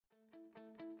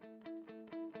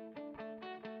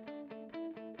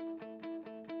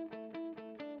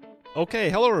Okay,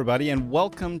 hello everybody, and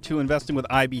welcome to Investing with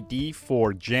IBD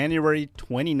for January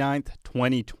 29th,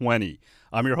 2020.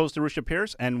 I'm your host, Arusha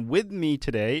Pierce, and with me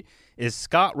today is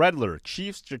Scott Redler,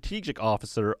 Chief Strategic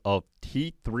Officer of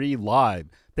T3 Live.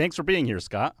 Thanks for being here,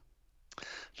 Scott.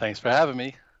 Thanks for having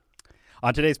me.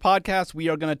 On today's podcast, we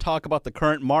are going to talk about the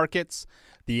current markets,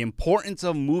 the importance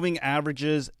of moving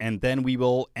averages, and then we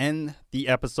will end the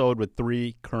episode with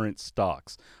 3 current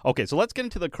stocks. Okay, so let's get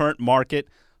into the current market.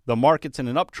 The market's in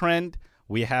an uptrend.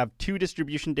 We have 2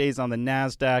 distribution days on the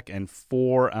NASDAQ and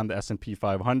 4 on the S&P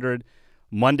 500.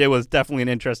 Monday was definitely an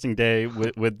interesting day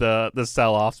with the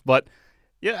sell-offs. But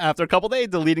yeah, after a couple days,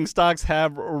 the leading stocks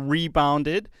have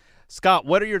rebounded. Scott,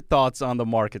 what are your thoughts on the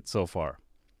market so far?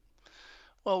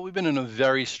 Well, we've been in a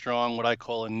very strong, what I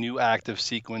call a new active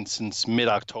sequence since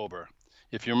mid-October.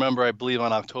 If you remember, I believe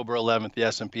on October 11th, the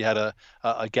S&P had a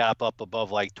gap up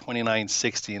above like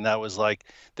 2960, and that was like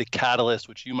the catalyst,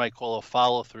 which you might call a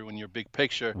follow-through in your big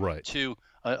picture, Right, to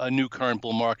a new current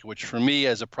bull market, which for me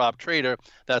as a prop trader,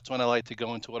 that's when I like to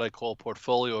go into what I call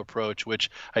portfolio approach, which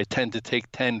I tend to take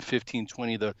 10, 15,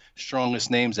 20, the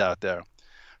strongest names out there.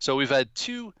 So we've had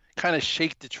 2 kind of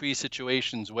shake the tree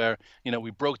situations where, we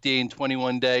broke the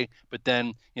 8-21 day, but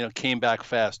then, came back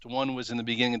fast. One was in the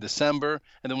beginning of December,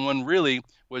 and then one really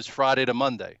was Friday to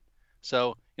Monday.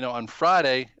 So, on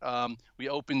Friday, we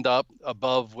opened up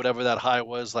above whatever that high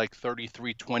was, like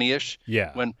 33.20-ish.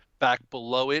 yeah. Went back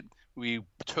below it. We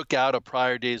took out a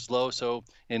prior day's low. So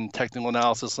in technical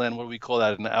analysis land, what do we call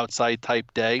that? An outside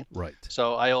type day. Right.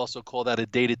 So I also call that a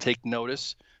day to take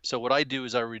notice. So what I do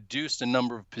is I reduce the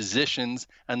number of positions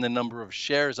and the number of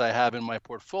shares I have in my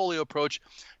portfolio approach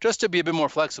just to be a bit more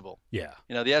flexible. Yeah.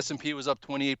 The S&P was up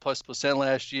 28+%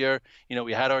 last year.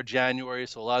 We had our January,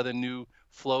 so a lot of the new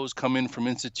flows come in from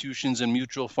institutions and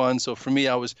mutual funds. So for me,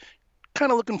 I was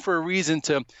kind of looking for a reason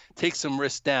to take some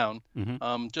risk down,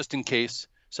 just in case.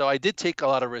 So I did take a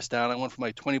lot of risk down. I went from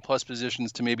like 20 plus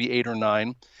positions to maybe 8 or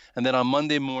 9. And then on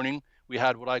Monday morning, we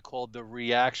had what I called the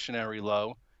reactionary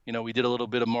low. We did a little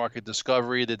bit of market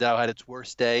discovery. The Dow had its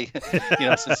worst day,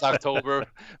 since October,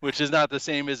 which is not the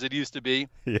same as it used to be.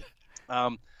 Yeah.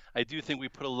 I do think we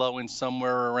put a low in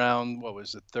somewhere around,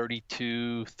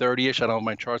 32, 30-ish. I don't have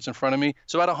my charts in front of me.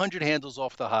 So about 100 handles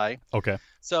off the high. Okay.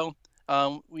 So,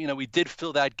 we did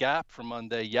fill that gap for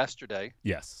Monday yesterday.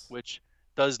 Yes. Which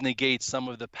does negate some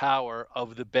of the power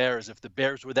of the bears. If the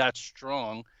bears were that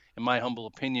strong, in my humble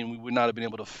opinion, we would not have been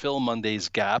able to fill Monday's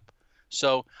gap.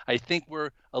 So I think we're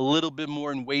a little bit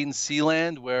more in wait and see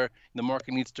land where the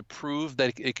market needs to prove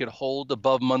that it could hold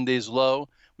above Monday's low.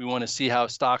 We want to see how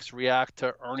stocks react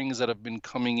to earnings that have been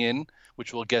coming in,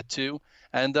 which we'll get to.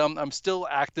 And I'm still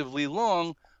actively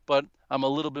long, but I'm a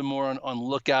little bit more on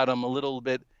lookout. I'm a little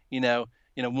bit,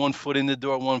 1 foot in the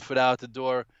door, 1 foot out the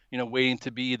door, waiting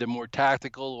to be either more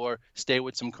tactical or stay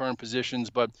with some current positions,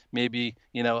 but maybe,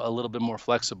 a little bit more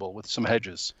flexible with some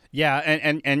hedges. Yeah,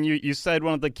 and you said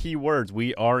one of the key words.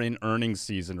 We are in earnings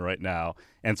season right now.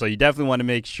 And so you definitely want to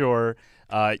make sure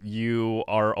you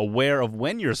are aware of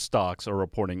when your stocks are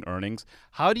reporting earnings.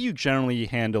 How do you generally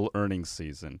handle earnings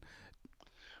season?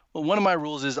 Well, one of my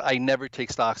rules is I never take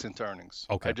stocks into earnings.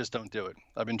 Okay. I just don't do it.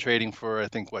 I've been trading for, I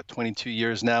think, 22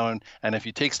 years now. And if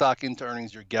you take stock into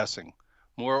earnings, you're guessing.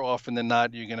 More often than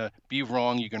not, you're going to be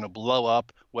wrong. You're going to blow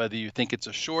up, whether you think it's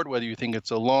a short, whether you think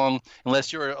it's a long,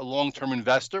 unless you're a long-term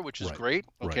investor, which is Right. great.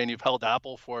 Okay. Right. And you've held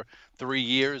Apple for 3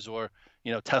 years or,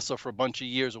 Tesla for a bunch of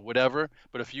years or whatever.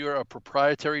 But if you're a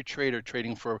proprietary trader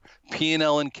trading for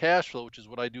P&L and cash flow, which is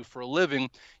what I do for a living,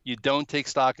 you don't take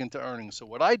stock into earnings. So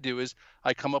what I do is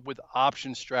I come up with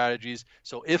option strategies.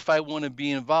 So if I want to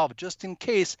be involved, just in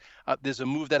case there's a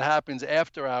move that happens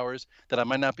after hours that I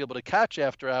might not be able to catch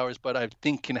after hours, but I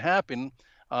think can happen,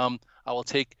 I will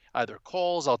take either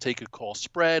calls, I'll take a call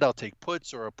spread, I'll take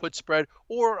puts or a put spread,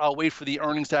 or I'll wait for the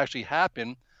earnings to actually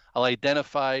happen. I'll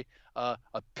identify a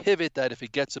pivot that if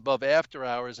it gets above after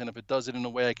hours and if it does it in a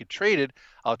way I could trade it,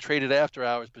 I'll trade it after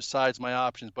hours besides my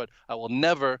options. But I will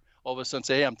never all of a sudden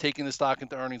say, hey, I'm taking the stock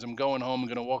into earnings. I'm going home. I'm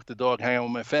going to walk the dog, hang out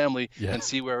with my family, and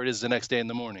see where it is the next day in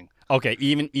the morning. Okay,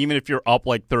 even if you're up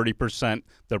like 30%,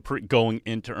 going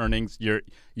into earnings,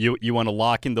 you want to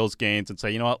lock in those gains and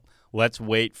say, you know what, let's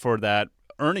wait for that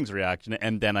earnings reaction,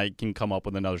 and then I can come up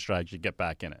with another strategy to get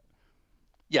back in it.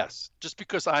 Yes, just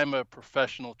because I'm a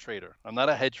professional trader. I'm not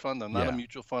a hedge fund. I'm not a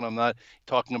mutual fund. I'm not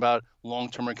talking about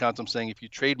long-term accounts. I'm saying if you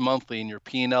trade monthly and your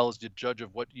P&L is the judge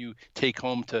of what you take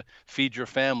home to feed your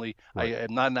family, Right. I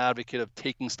am not an advocate of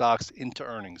taking stocks into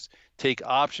earnings. Take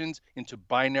options into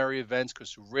binary events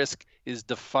because risk is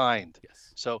defined.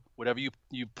 Yes. So whatever you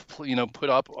put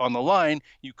up on the line,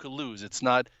 you could lose. It's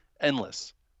not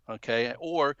endless. Okay,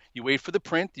 or you wait for the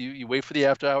print, you wait for the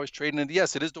after hours trading, and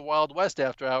yes, it is the Wild West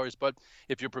after hours, but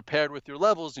if you're prepared with your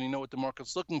levels and you know what the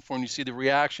market's looking for and you see the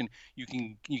reaction, you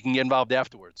can get involved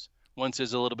afterwards. Once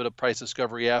there's a little bit of price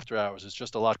discovery after hours, it's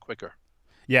just a lot quicker.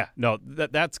 Yeah, no,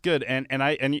 that's good, and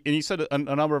you said a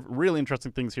number of really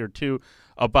interesting things here too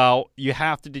about you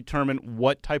have to determine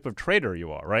what type of trader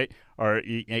you are, right?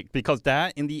 Because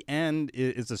that in the end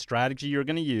is a strategy you're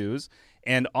going to use,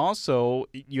 and also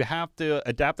you have to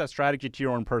adapt that strategy to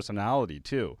your own personality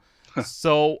too.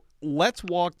 So let's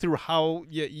walk through how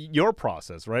your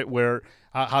process, right, where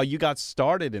how you got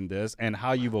started in this and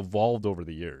how you've evolved over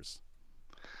the years.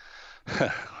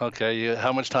 Okay,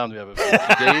 how much time do we have?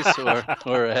 A few days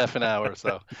or a half an hour or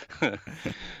so?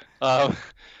 um,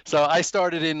 so I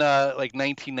started in like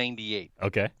 1998.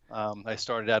 Okay. I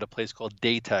started at a place called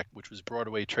Daytech, which was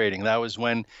Broadway Trading. That was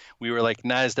when we were like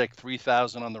NASDAQ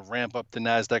 3000 on the ramp up to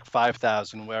NASDAQ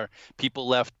 5000, where people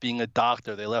left being a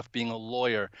doctor, they left being a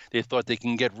lawyer. They thought they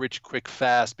can get rich quick,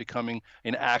 fast, becoming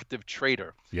an active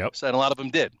trader. Yep. So, and a lot of them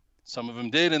did. Some of them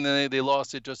did, and then they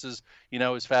lost it just as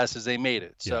as fast as they made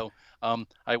it. Yeah. So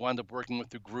I wound up working with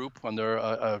the group under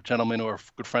a gentleman or a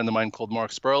good friend of mine called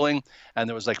Mark Sperling, and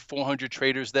there was like 400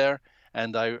 traders there,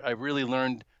 and I really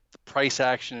learned the price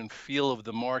action and feel of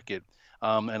the market,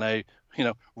 and I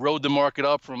rode the market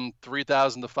up from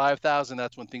 3,000 to 5,000.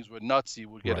 That's when things were nuts. You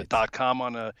would get Right. a .com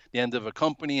on the end of a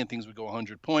company, and things would go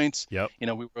 100 points. Yep.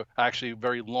 We were actually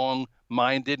very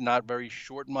long-minded, not very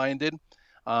short-minded.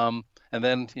 And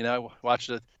then, I watched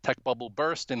the tech bubble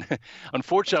burst, and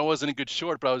unfortunately, I wasn't a good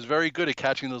short, but I was very good at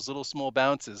catching those little small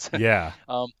bounces. Yeah.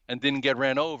 And didn't get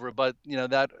ran over, but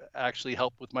that actually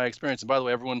helped with my experience. And by the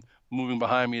way, everyone moving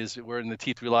behind me we're in the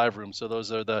T3 live room, so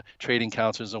those are the trading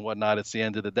counselors and whatnot. It's the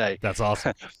end of the day. That's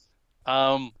awesome.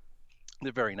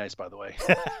 They're very nice, by the way.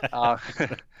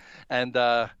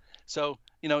 And so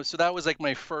so that was like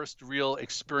my first real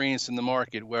experience in the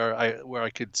market where I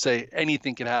could say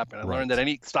anything can happen. I learned that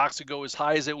any stocks could go as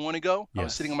high as they want to go. Yes. I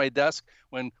was sitting on my desk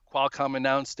when Qualcomm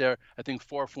announced their, I think,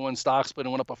 4-for-1 stock split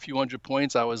and went up a few hundred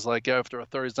points. I was like, after a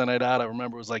Thursday night out, I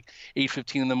remember it was like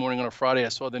 8:15 in the morning on a Friday. I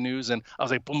saw the news and I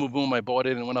was like, boom, boom, boom. I bought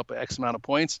it and it went up X amount of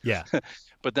points. Yeah.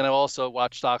 But then I also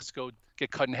watched stocks get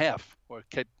cut in half or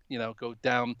go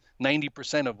down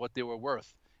 90% of what they were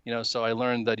worth. So I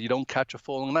learned that you don't catch a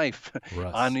falling knife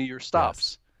on your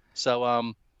stops. Yes.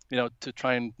 So, to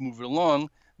try and move it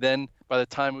along, then by the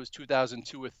time it was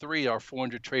 2002 or 3, our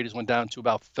 400 traders went down to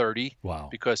about 30. Wow.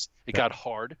 Because it got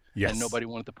hard. Yes. And nobody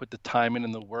wanted to put the time in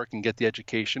and the work and get the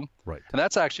education. Right. And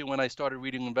that's actually when I started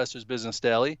reading Investors Business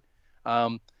Daily.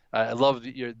 I love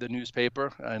the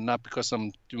newspaper, and not because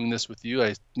I'm doing this with you.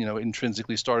 I,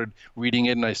 intrinsically started reading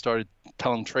it, and I started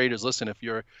telling traders, listen, if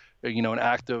you're, an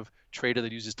active trader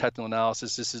that uses technical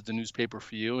analysis, this is the newspaper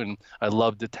for you. And I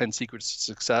loved the 10 Secrets to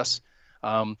Success.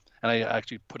 And I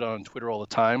actually put it on Twitter all the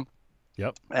time.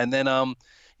 Yep. And then, and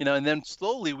then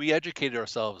slowly we educated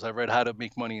ourselves. I read how to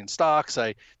make money in stocks.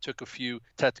 I took a few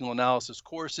technical analysis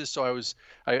courses. So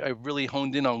I really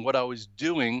honed in on what I was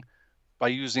doing by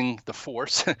using the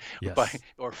force, yes.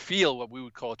 or feel, what we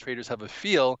would call traders have a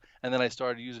feel. And then I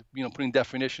started using, putting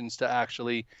definitions to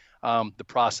actually the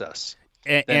process.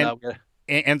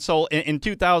 And so in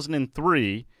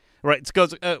 2003, right,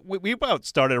 because we about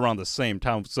started around the same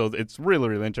time, so it's really,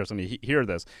 really interesting to hear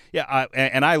this. Yeah,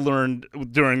 and I learned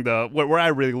during where I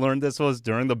really learned this was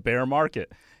during the bear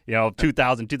market.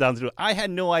 2000, 2002. I had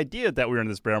no idea that we were in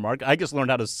this bear market. I just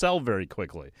learned how to sell very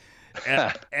quickly.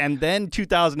 And then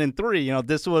 2003,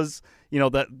 this was,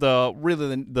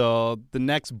 the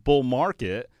next bull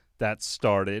market that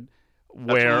started.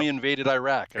 That's when we invaded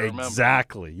Iraq, I remember.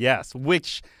 Exactly, yes,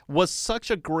 which was such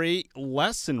a great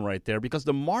lesson right there, because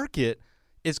the market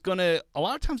is going to a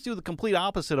lot of times do the complete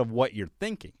opposite of what you're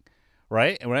thinking,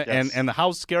 right? Yes. And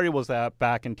how scary was that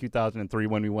back in 2003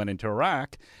 when we went into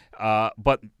Iraq?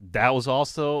 But that was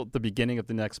also the beginning of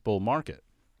the next bull market.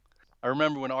 I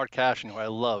remember when Art Cashin, who I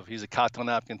love, he's a cotton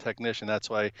napkin technician. That's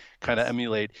why I kind of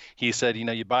emulate. He said,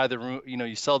 you buy the room,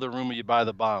 you sell the rumor, you buy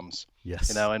the bombs.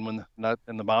 Yes. And when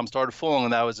the bombs started falling,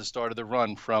 and that was the start of the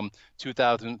run from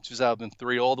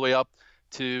 2003 all the way up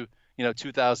to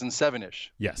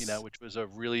 2007-ish. Yes. Which was a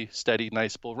really steady,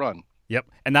 nice bull run. Yep.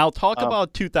 And now talk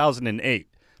about 2008,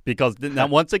 because now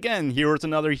once again, here was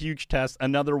another huge test,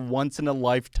 another once in a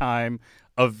lifetime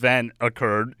event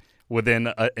occurred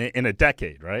within in a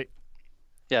decade, right?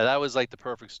 Yeah, that was like the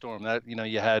perfect storm. That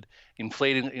you had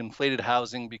inflated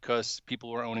housing because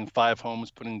people were owning 5 homes,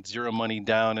 putting zero money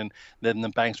down, and then the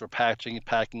banks were packaging.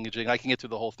 I can get through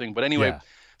the whole thing, but anyway,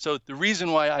 So the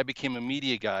reason why I became a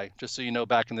media guy, just so you know,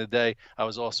 back in the day, I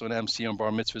was also an MC on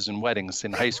bar mitzvahs and weddings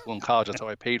in high school and college. That's how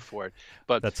I paid for it.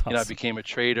 But That's awesome. I became a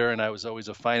trader, and I was always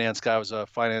a finance guy. I was a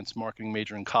finance marketing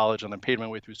major in college, and I paid my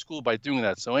way through school by doing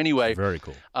that. So anyway, very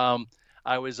cool.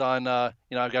 I was on, I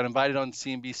got invited on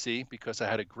CNBC because I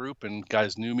had a group and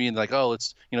guys knew me and like, oh,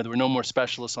 let's, there were no more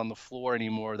specialists on the floor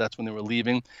anymore. That's when they were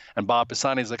leaving. And Bob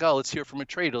Pisani is like, oh, let's hear from a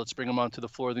trader. Let's bring him onto the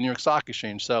floor of the New York Stock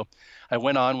Exchange. So I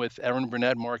went on with Erin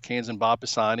Burnett, Mark Haynes, and Bob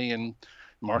Pisani. And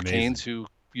Mark Haynes, who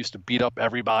used to beat up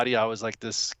everybody. I was like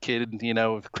this kid,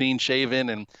 clean shaven.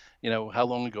 And, how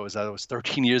long ago was that? It was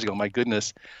 13 years ago. My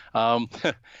goodness.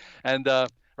 And,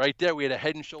 right there, we had a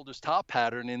head and shoulders top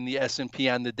pattern in the S&P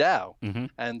and the Dow,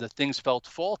 and the things felt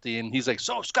faulty. And he's like,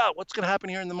 so, Scott, what's going to happen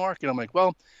here in the market? I'm like, well,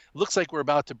 it looks like we're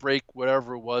about to break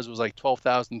whatever it was like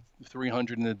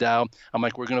 12,300 in the Dow. I'm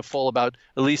like, we're going to fall about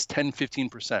at least 10,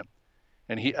 15%.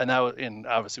 And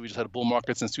obviously we just had a bull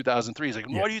market since 2003. He's like,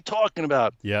 what are you talking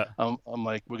about? Yeah. I'm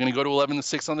like, we're going to go to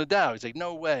 11,600 on the Dow. He's like,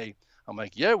 no way. I'm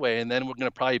like, yeah, way. And then we're going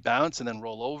to probably bounce and then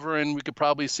roll over, and we could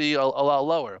probably see a lot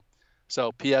lower.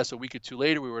 So P.S. a week or two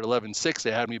later, we were at 11.6.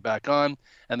 They had me back on,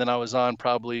 and then I was on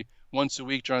probably once a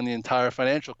week during the entire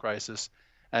financial crisis,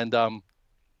 and it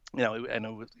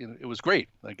was great.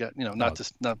 I got not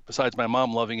besides my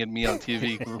mom loving it, me on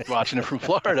TV watching it from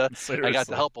Florida. I got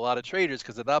to help a lot of traders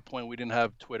because at that point we didn't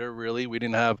have Twitter really. We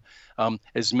didn't have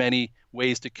as many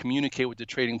ways to communicate with the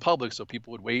trading public, so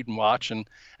people would wait and watch, and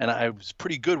I was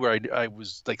pretty good where I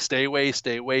was like stay away.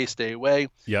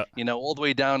 Yeah. All the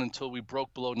way down until we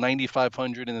broke below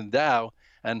 9,500 in the Dow.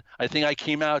 And I think I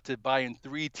came out to buy in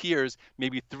 3 tiers,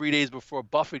 maybe 3 days before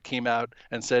Buffett came out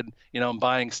and said, I'm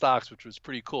buying stocks, which was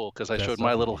pretty cool because I showed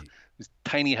my little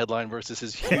tiny headline versus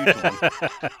his huge one.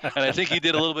 And I think he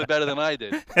did a little bit better than I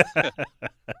did.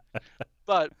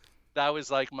 But that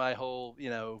was like my whole,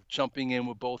 jumping in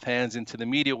with both hands into the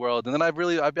media world. And then I've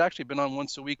actually been on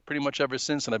once a week pretty much ever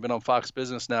since. And I've been on Fox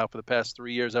Business now for the past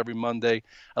 3 years, every Monday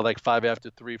at like 5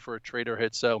 after 3 for a trader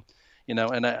hit. So, and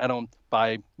I don't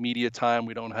buy media time.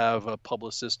 We don't have a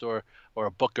publicist or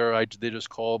a booker. They just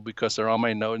call because they're on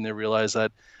my note and they realize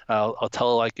that I'll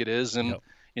tell it like it is. And,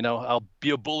 I'll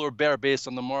be a bull or bear based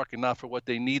on the market, not for what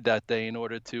they need that day in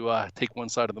order to take one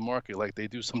side of the market like they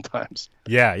do sometimes.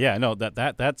 Yeah. No,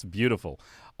 that's beautiful.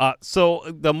 So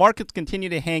the markets continue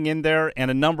to hang in there,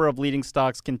 and a number of leading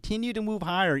stocks continue to move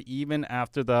higher even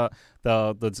after the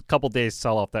couple days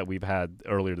sell-off that we've had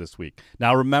earlier this week.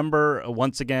 Now, remember,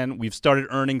 once again, we've started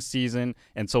earnings season,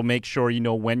 and so make sure you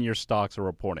know when your stocks are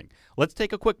reporting. Let's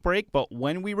take a quick break, but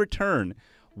when we return,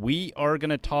 we are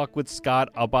going to talk with Scott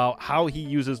about how he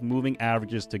uses moving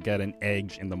averages to get an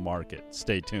edge in the market.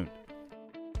 Stay tuned.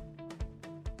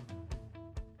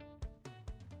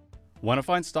 Want to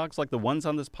find stocks like the ones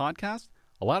on this podcast?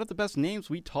 A lot of the best names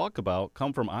we talk about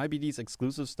come from IBD's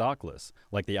exclusive stock lists,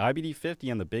 like the IBD 50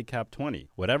 and the Big Cap 20.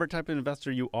 Whatever type of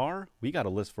investor you are, we got a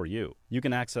list for you. You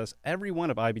can access every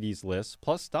one of IBD's lists,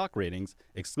 plus stock ratings,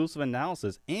 exclusive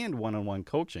analysis, and one-on-one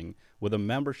coaching with a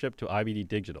membership to IBD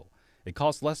Digital. It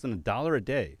costs less than $1 a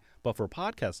day, but for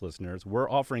podcast listeners, we're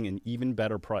offering an even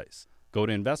better price. Go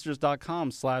to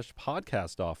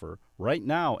investors.com/podcast offer right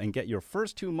now and get your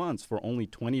first 2 months for only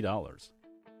 $20.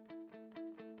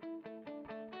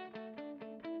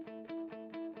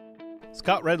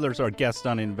 Scott Redler's our guest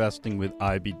on Investing with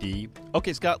IBD.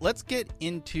 Okay, Scott, let's get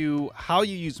into how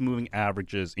you use moving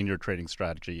averages in your trading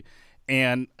strategy.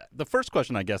 And the first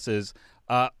question, I guess, is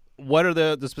what are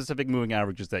the specific moving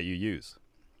averages that you use?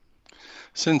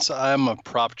 Since I'm a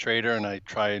prop trader and I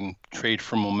try and trade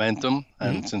for momentum,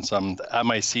 and since I'm at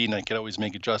my seat and I can always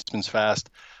make adjustments fast,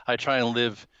 I try and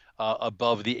live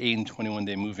above the 8 and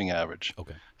 21-day moving average.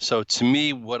 Okay. So to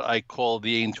me, what I call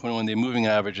the 8 and 21-day moving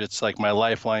average, it's like my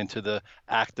lifeline to the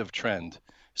active trend.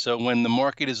 So when the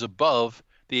market is above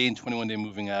the 8 and 21-day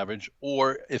moving average,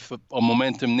 or if a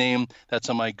momentum name that's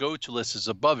on my go-to list is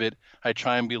above it, I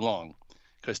try and be long.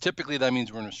 Because typically that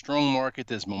means we're in a strong market,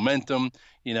 there's momentum,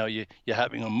 you're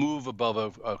having a move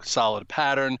above a solid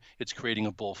pattern, it's creating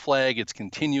a bull flag, it's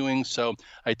continuing. So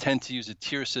I tend to use a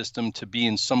tier system to be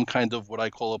in some kind of what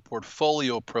I call a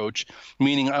portfolio approach,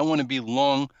 meaning I want to be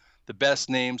long the best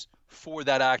names for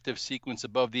that active sequence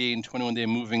above the 8 and 21-day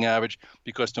moving average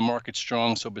because the market's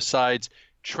strong. So besides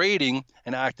trading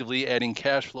and actively adding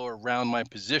cash flow around my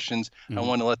positions, I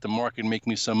want to let the market make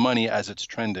me some money as it's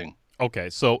trending. Okay,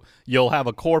 so you'll have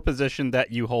a core position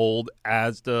that you hold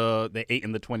as the 8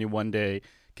 and the 21-day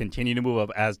continue to move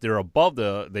up. As they're above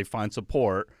they find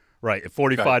support, right, at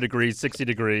 45 degrees, 60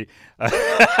 degree.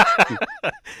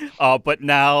 But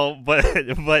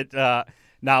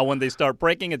Now, when they start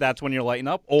breaking it, that's when you're lighting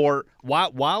up. Or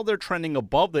while they're trending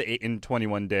above the 8 and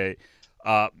 21 day,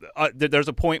 there's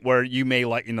a point where you may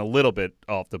lighten a little bit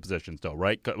off the positions, though,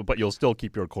 right? But you'll still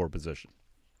keep your core position.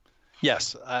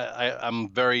 Yes, I'm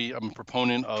a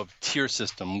proponent of tier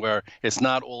system where it's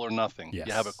not all or nothing. Yes.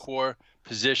 You have a core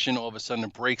position, all of a sudden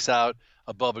it breaks out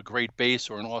above a great base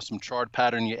or an awesome chart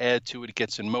pattern. You add to it, it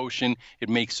gets in motion, it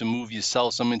makes a move, you sell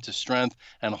some into strength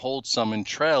and hold some and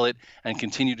trail it and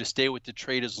continue to stay with the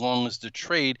trade as long as the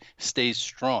trade stays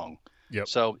strong. Yep.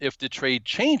 So if the trade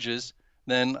changes,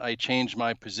 then I change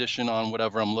my position on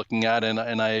whatever I'm looking at and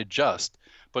I adjust.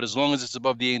 But as long as it's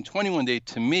above the 8 and 21 day,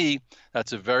 to me,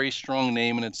 that's a very strong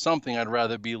name, and it's something I'd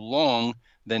rather be long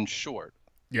than short.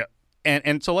 Yeah.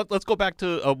 And so let's go back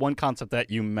to one concept that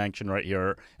you mentioned right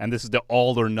here, and this is the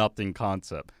all or nothing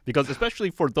concept. Because especially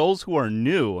for those who are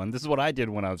new, and this is what I did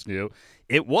when I was new,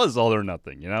 it was all or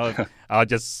nothing. I would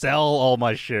just sell all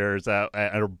my shares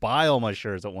or buy all my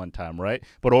shares at one time, right?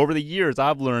 But over the years,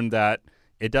 I've learned that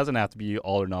it doesn't have to be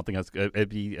all or nothing. It'd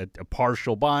be a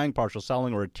partial buying, partial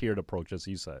selling, or a tiered approach, as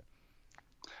you say.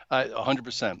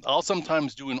 100%. I'll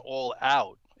sometimes do an all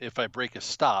out if I break a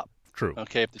stop. True.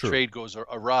 Okay, if the trade goes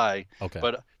awry. Okay.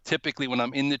 But typically when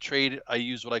I'm in the trade, I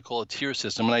use what I call a tier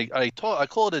system. And I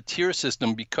call it a tier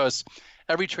system because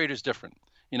every trader is different.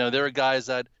 There are guys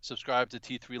that subscribe to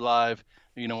T3 Live,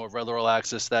 or Red Laurel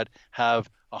Access that have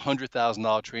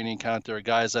 $100,000 trading account. There are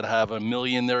guys that have $1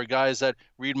 million. There are guys that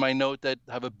read my note that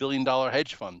have $1 billion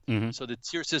hedge fund. Mm-hmm. So the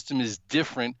tier system is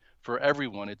different for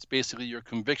everyone. It's basically your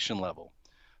conviction level.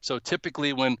 So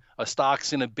typically when a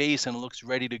stock's in a base and it looks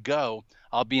ready to go,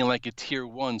 I'll be in like a tier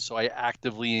 1, so I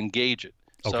actively engage it.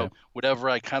 Okay. So whatever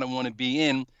I kind of want to be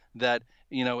in, that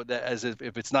that as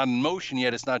if it's not in motion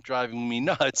yet, it's not driving me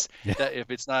nuts. Yeah. That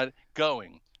if it's not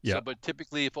going. Yeah. So, but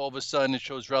typically, if all of a sudden it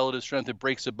shows relative strength, it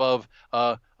breaks above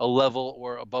a level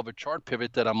or above a chart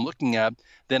pivot that I'm looking at,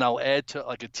 then I'll add to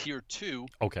like a tier 2,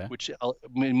 Okay. which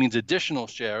means additional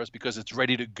shares because it's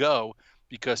ready to go.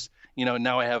 Because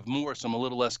now I have more, so I'm a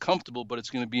little less comfortable, but it's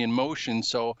going to be in motion.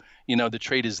 So the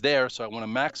trade is there, so I want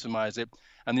to maximize it.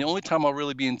 And the only time I'll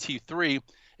really be in T3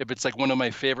 if it's like one of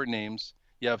my favorite names.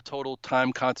 You have total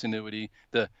time continuity,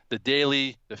 the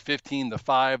daily, the 15, the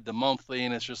 5, the monthly,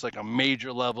 and it's just like a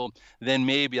major level. Then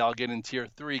maybe I'll get in tier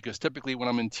 3 because typically when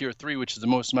I'm in tier 3, which is the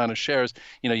most amount of shares,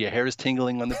 your hair is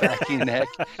tingling on the back of your neck.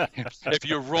 If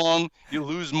you're wrong, you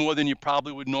lose more than you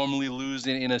probably would normally lose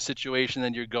in a situation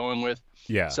that you're going with.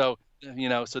 Yeah. So,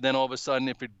 so then all of a sudden,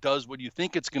 if it does what you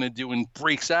think it's going to do and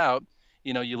breaks out,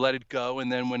 you let it go.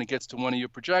 And then when it gets to one of your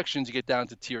projections, you get down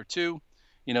to tier 2.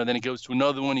 Then it goes to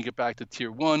another one, you get back to tier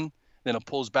 1, then it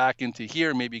pulls back into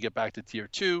here, maybe you get back to tier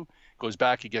 2, goes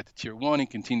back, you get to tier 1, and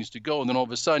continues to go. And then all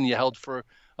of a sudden you held for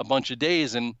a bunch of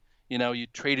days and, you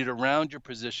traded around your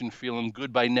position feeling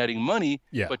good by netting money,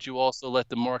 Yeah. but you also let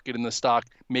the market and the stock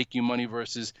make you money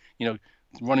versus,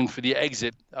 running for the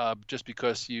exit just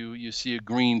because you see a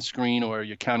green screen or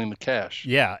you're counting the cash.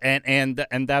 Yeah, and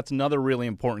that's another really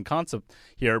important concept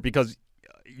here because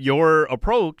your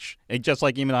approach, just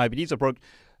like even IBD's approach,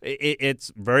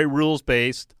 it's very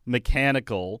rules-based,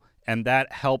 mechanical, and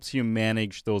that helps you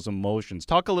manage those emotions.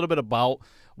 Talk a little bit about,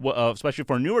 especially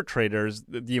for newer traders,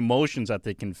 the emotions that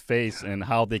they can face and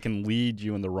how they can lead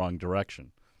you in the wrong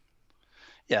direction.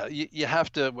 Yeah, you have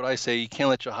to, what I say, you can't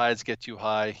let your highs get too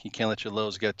high. You can't let your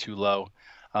lows get too low.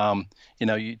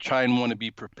 You try and want to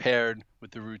be prepared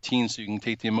with the routine so you can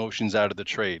take the emotions out of the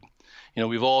trade.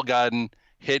 We've all gotten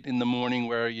hit in the morning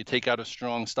where you take out a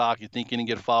strong stock, you think you're going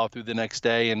to get followed through the next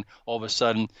day, and all of a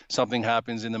sudden something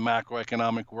happens in the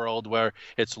macroeconomic world where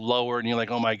it's lower and you're like,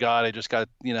 oh my God, I just got,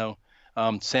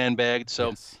 sandbagged. So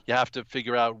Yes. You have to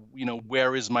figure out,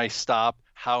 where is my stop?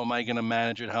 How am I going to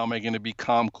manage it? How am I going to be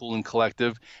calm, cool, and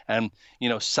collective and,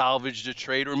 salvage the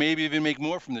trade or maybe even make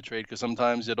more from the trade because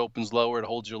sometimes it opens lower, it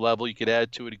holds your level. You could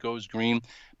add to it. It goes green,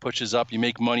 pushes up. You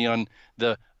make money on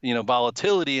the,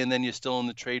 volatility and then you're still in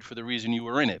the trade for the reason you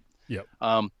were in it. Yep.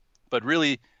 But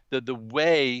really the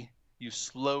way you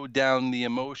slow down the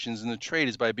emotions in the trade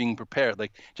is by being prepared.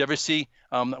 Like, did you ever see,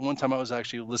 one time I was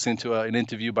actually listening to an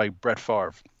interview by Brett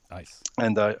Favre. Nice.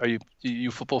 And are you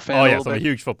a football fan? Oh, yes, I'm a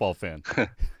huge football fan.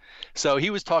 So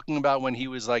he was talking about when he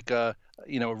was like a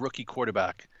rookie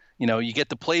quarterback. You get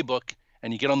the playbook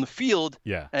and you get on the field,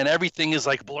 Yeah. and everything is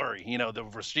like blurry. The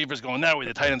receiver's going that way,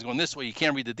 the tight end's going this way. You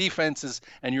can't read the defenses,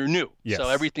 and you're new. Yes. So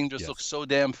everything just Yes. looks so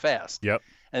damn fast. Yep.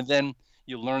 And then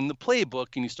you learn the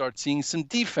playbook and you start seeing some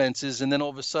defenses, and then all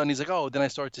of a sudden he's like, oh, then I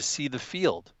start to see the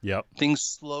field. Yep. Things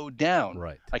slow down.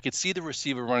 Right. I could see the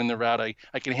receiver running the route.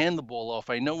 I can hand the ball off.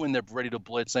 I know when they're ready to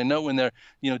blitz. I know when they're,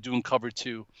 doing cover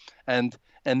two, and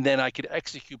then I could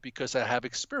execute because I have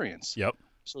experience. Yep.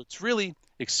 So it's really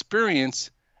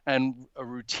experience and a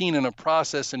routine and a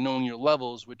process and knowing your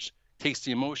levels, which takes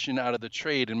the emotion out of the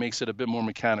trade and makes it a bit more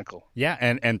mechanical. Yeah,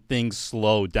 and things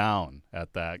slow down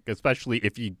at that, especially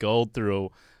if you go through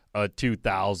a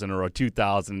 2000 or a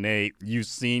 2008. You've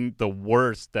seen the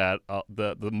worst that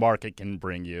the market can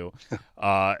bring you,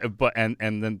 but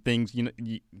then things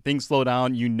things slow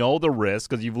down. You know the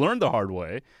risk because you've learned the hard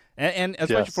way, and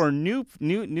especially Yes. for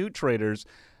new traders.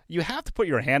 You have to put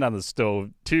your hand on the stove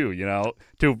too,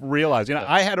 to realize,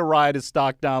 I had to ride a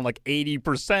stock down like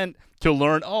 80% to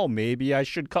learn, maybe I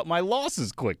should cut my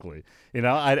losses quickly. When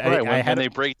they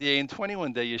break the 8-20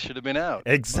 one day, you should have been out.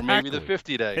 Exactly. Or maybe the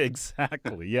 50 day.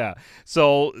 Exactly. Yeah.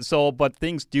 So, but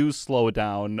things do slow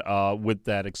down with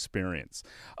that experience.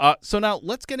 So now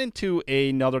let's get into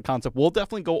another concept. We'll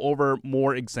definitely go over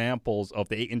more examples of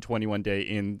the 8-21 day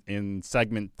in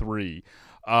segment 3.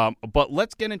 But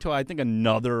let's get into, I think,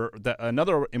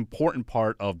 another important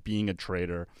part of being a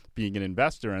trader, being an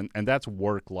investor, and that's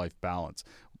work-life balance.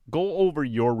 Go over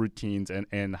your routines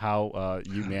and how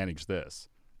you manage this.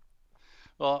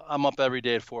 Well, I'm up every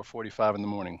day at 4:45 in the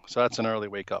morning, so that's an early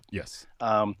wake up. Yes.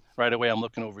 Right away, I'm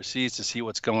looking overseas to see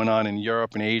what's going on in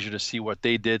Europe and Asia to see what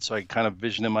they did, so I can kind of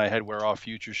vision in my head where our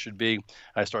future should be.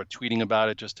 I start tweeting about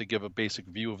it just to give a basic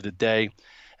view of the day.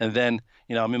 And then,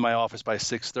 I'm in my office by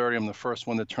 6:30. I'm the first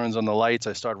one that turns on the lights.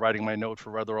 I start writing my note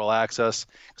for Weather All Access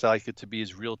because I like it to be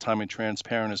as real-time and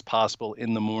transparent as possible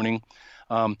in the morning.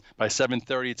 By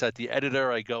 7:30, it's at the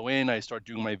editor. I go in, I start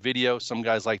doing my video. Some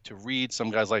guys like to read, some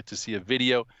guys like to see a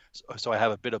video. So I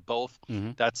have a bit of both.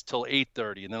 Mm-hmm. That's till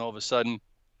 8:30. And then all of a sudden,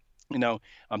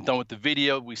 I'm done with the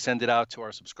video. We send it out to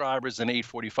our subscribers. And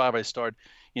 8:45, I start,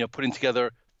 putting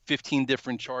together 15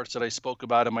 different charts that I spoke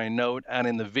about in my note and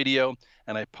in the video,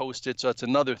 and I post it. So that's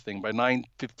another thing. By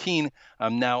 9:15,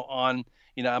 I'm now on,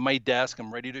 at my desk.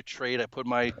 I'm ready to trade. I put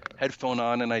my headphone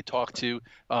on and I talk to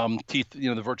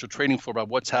the virtual trading floor about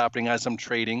what's happening as I'm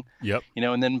trading. Yep.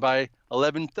 And then by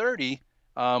 11:30,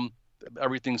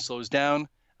 everything slows down.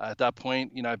 At that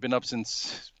point, I've been up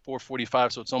since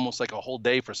 4:45, so it's almost like a whole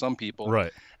day for some people.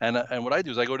 Right. And what I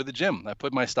do is I go to the gym. I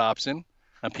put my stops in.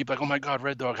 And people are like, oh my God,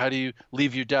 Red Dog, how do you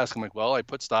leave your desk? I'm like, well, I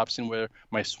put stops in where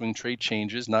my swing trade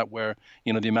changes, not where,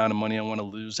 the amount of money I want to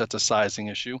lose. That's a sizing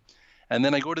issue. And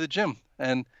then I go to the gym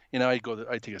and, I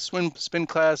take a spin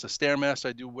class, a Stairmaster.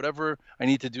 I do whatever I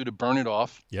need to do to burn it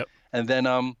off. Yep. And then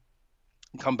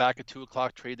come back at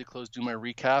 2:00, trade to close, do my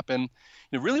recap. And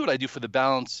really what I do for the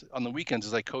balance on the weekends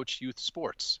is I coach youth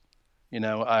sports.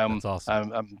 That's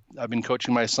awesome. I've been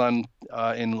coaching my son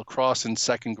in lacrosse in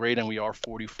 2nd grade, and we are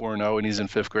 44-0, and he's in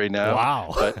 5th grade now.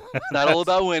 Wow! But it's not all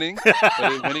about winning.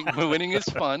 But winning is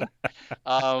fun.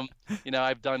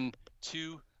 I've done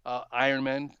 2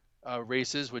 Ironman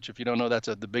races, which, if you don't know, that's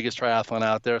the biggest triathlon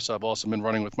out there. So I've also been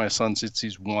running with my son since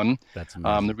he's 1. That's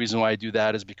amazing. The reason why I do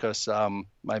that is because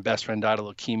my best friend died of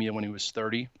leukemia when he was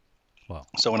 30. Wow!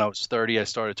 So when I was 30, I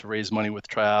started to raise money with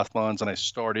triathlons, and I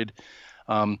started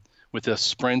with a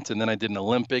sprint, and then I did an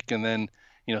Olympic, and then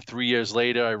 3 years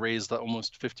later I raised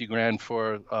almost 50 grand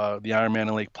for the Ironman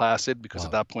in Lake Placid because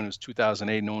at that point it was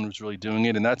 2008, no one was really doing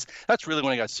it, and that's really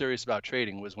when I got serious about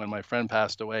trading, was when my friend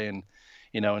passed away, and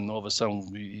and all of a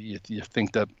sudden you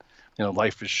think that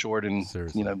life is short and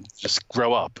Seriously. Just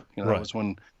grow up. Right. That was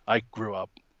when I grew up,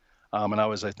 and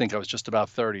I think I was just about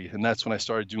 30, and that's when I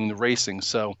started doing the racing.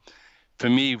 So for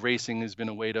me, racing has been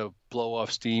a way to blow off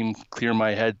steam, clear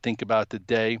my head, think about the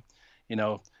day.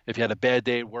 If you had a bad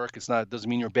day at work, it doesn't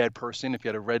mean you're a bad person. If you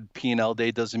had a red P&L day,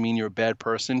 it doesn't mean you're a bad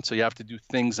person. So you have to do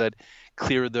things that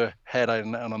clear the head.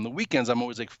 And on the weekends, I'm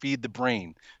always like, feed the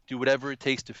brain. Do whatever it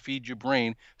takes to feed your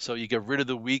brain so you get rid of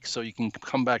the week so you can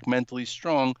come back mentally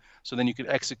strong so then you can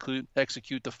execute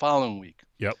the following week.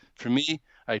 Yep. For me,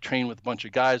 I train with a bunch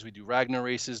of guys. We do Ragnar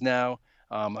races now.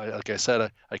 Like I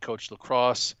said, I coach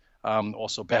lacrosse.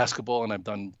 Also basketball, and I've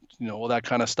done all that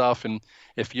kind of stuff. And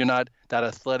if you're not that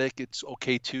athletic, it's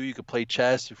okay too. You could play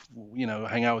chess,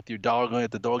 hang out with your dog at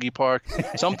the doggy park,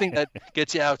 something that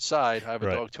gets you outside. I have a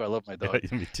Right. dog too. I love my dog.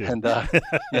 Yeah, me too. And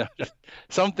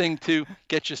something to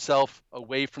get yourself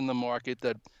away from the market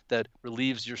that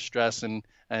relieves your stress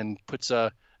and puts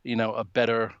a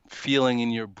better feeling in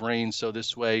your brain. So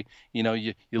this way,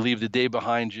 you leave the day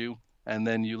behind you, and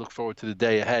then you look forward to the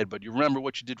day ahead. But you remember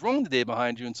what you did wrong the day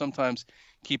behind you, and sometimes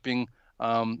keeping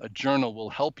a journal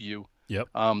will help you Yep.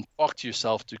 talk to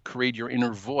yourself to create your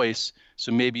inner voice.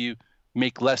 So maybe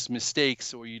make less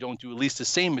mistakes, or you don't do at least the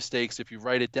same mistakes if you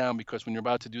write it down, because when you're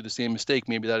about to do the same mistake,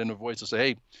 maybe that inner voice will say,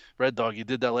 hey, Red Dog, you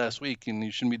did that last week and you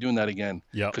shouldn't be doing that again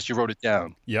because you wrote it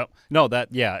down. Yep. No,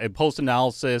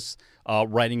 post-analysis,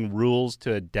 writing rules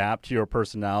to adapt to your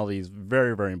personality is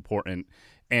very, very important.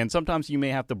 And sometimes you may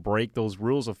have to break those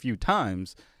rules a few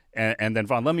times and then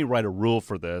fine, let me write a rule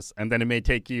for this. And then it may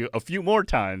take you a few more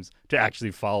times to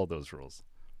actually follow those rules.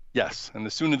 Yes. And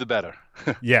the sooner the better.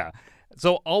 Yeah.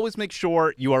 So always make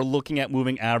sure you are looking at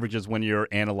moving averages when you're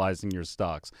analyzing your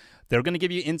stocks. They're going to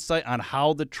give you insight on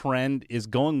how the trend is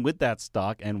going with that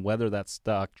stock and whether that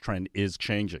stock trend is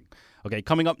changing. Okay,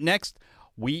 coming up next,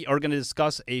 we are going to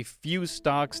discuss a few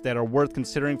stocks that are worth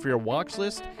considering for your watch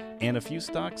list and a few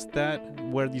stocks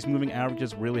where these moving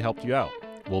averages really helped you out.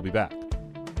 We'll be back.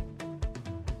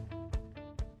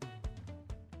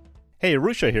 Hey,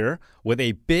 Arusha here with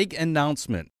a big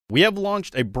announcement. We have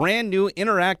launched a brand new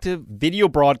interactive video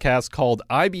broadcast called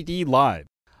IBD Live.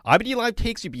 IBD Live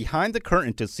takes you behind the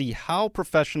curtain to see how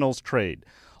professionals trade.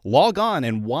 Log on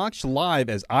and watch live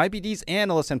as IBD's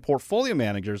analysts and portfolio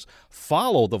managers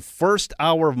follow the first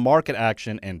hour of market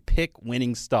action and pick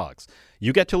winning stocks.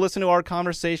 You get to listen to our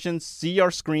conversations, see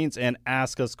our screens, and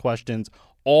ask us questions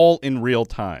all in real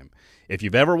time. If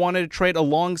you've ever wanted to trade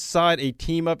alongside a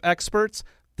team of experts,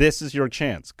 this is your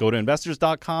chance. Go to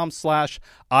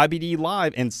investors.com/IBD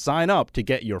Live and sign up to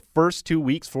get your first 2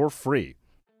 weeks for free.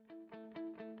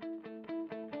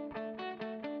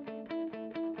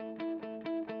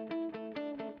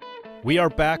 We are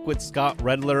back with Scott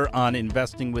Redler on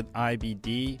Investing with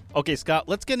IBD. Okay, Scott,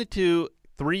 let's get into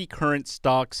 3 current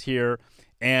stocks here.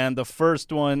 And the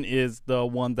first one is the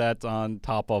one that's on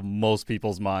top of most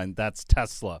people's mind. That's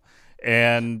Tesla.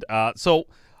 And so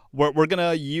these are going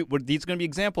to be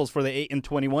examples for the 8 and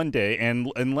 21 day.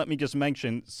 And let me just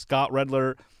mention, Scott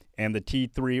Redler and the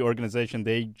T3 organization,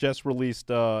 they just released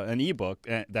an ebook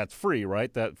that's free,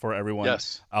 right? That for everyone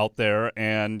out there.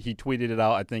 And he tweeted it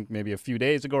out, I think maybe a few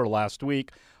days ago or last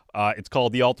week. It's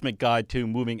called The Ultimate Guide to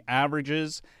Moving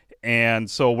Averages. And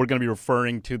so we're going to be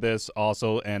referring to this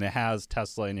also, and it has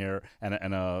Tesla in here and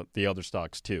the other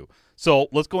stocks too. So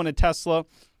let's go into Tesla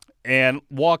and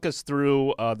walk us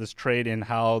through this trade and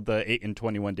how the 8 and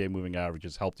 21 day moving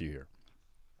averages helped you here.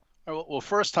 Well,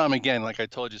 first time again, like I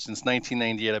told you, since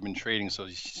 1998, I've been trading. So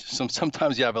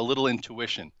sometimes you have a little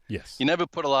intuition. Yes. You never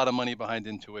put a lot of money behind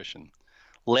intuition.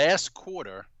 Last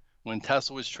quarter, when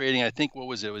Tesla was trading, I think, what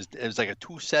was it? It was like a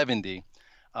 270.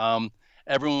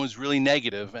 Everyone was really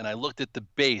negative, and I looked at the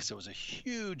base. It was a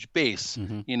huge base,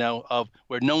 of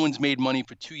where no one's made money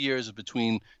for 2 years,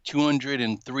 between 200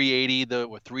 and 380,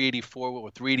 or 384, or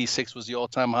 386 was the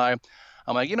all-time high.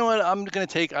 I'm like, you know what? I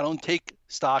don't take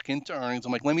stock into earnings.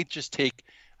 I'm like, let me just take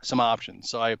some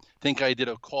options. So I think I did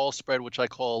a call spread, which I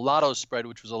call a lotto spread,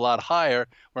 which was a lot higher,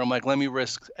 where I'm like, let me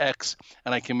risk X,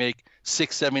 and I can make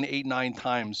 6, 7, 8, 9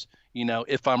 times,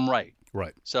 if I'm right.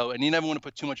 Right. So, and you never want to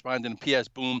put too much behind it. And PS,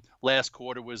 boom, last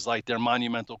quarter was like their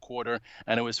monumental quarter,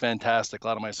 and it was fantastic. A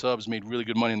lot of my subs made really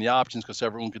good money in the options because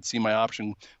everyone could see my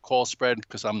option call spread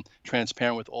because I'm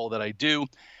transparent with all that I do.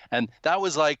 And that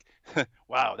was like,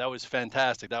 wow, that was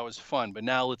fantastic. That was fun. But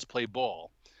now let's play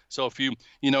ball. So if you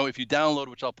download,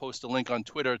 which I'll post a link on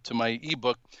Twitter to my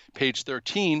ebook, page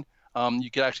 13,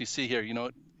 you could actually see here, you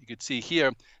could see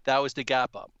here, that was the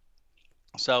gap up.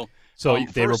 So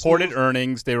they reported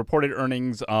earnings. They reported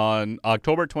earnings on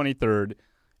October 23rd,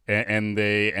 and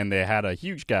they had a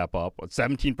huge gap up,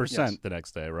 17% the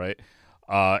next day, right?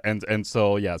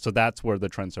 So that's where the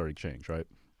trend started to change, right?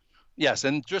 Yes,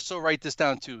 and just so write this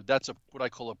down too. That's what I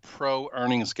call a pro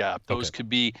earnings gap. Those could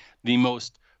be the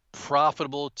most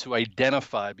profitable to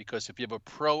identify, because if you have a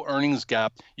pro earnings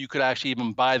gap, you could actually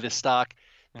even buy the stock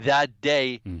that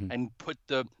day and put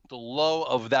the low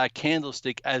of that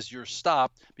candlestick as your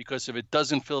stop, because if it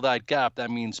doesn't fill that gap, that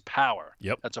means power.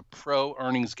 Yep. That's a pro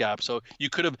earnings gap. So you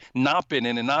could have not been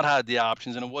in and not had the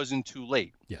options, and it wasn't too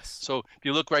late. Yes. So if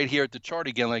you look right here at the chart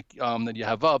again, like that you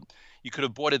have up, you could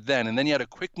have bought it then, and then you had a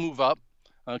quick move up,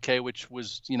 which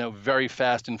was very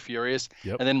fast and furious.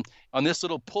 Yep. And then on this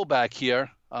little pullback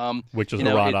here, which is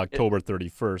around October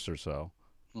 31st or so.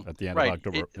 At the end of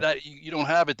October. You don't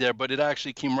have it there, but it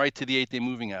actually came right to the 8-day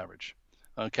moving average.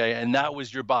 Okay, and that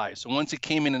was your buy. So once it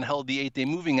came in and held the 8-day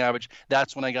moving average,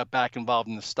 that's when I got back involved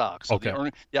in the stock. So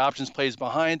the options plays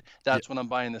behind, that's when I'm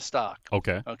buying the stock.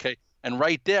 Okay. And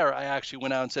right there, I actually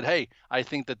went out and said, hey, I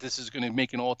think that this is going to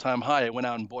make an all-time high. I went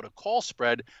out and bought a call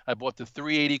spread. I bought the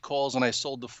 380 calls and I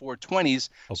sold the 420s.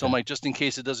 So I'm like, just in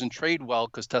case it doesn't trade well,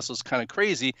 because Tesla's kind of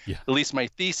crazy, at least my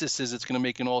thesis is it's going to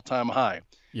make an all-time high.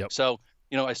 Yep. So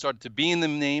I started to be in the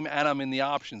name, and I'm in the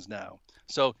options now.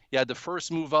 So you had the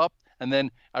first move up, And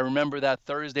then I remember that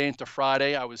Thursday into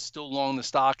Friday, I was still long the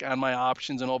stock and my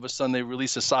options, and all of a sudden they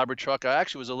released a Cybertruck. I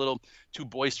actually was a little too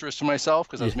boisterous for myself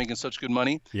because I was making such good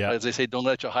money. Yeah. As they say, don't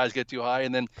let your highs get too high.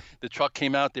 And then the truck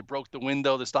came out, they broke the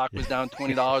window, the stock was down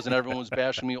 $20, and everyone was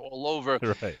bashing me all over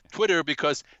Twitter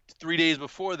because 3 days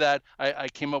before that, I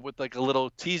came up with like a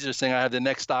little teaser saying I have the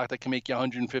next stock that can make you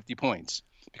 150 points.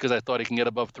 Because I thought it can get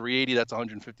above 380, that's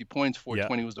 150 points.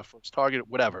 420 was the first target,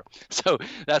 whatever. So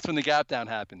that's when the gap down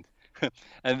happened.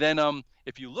 And then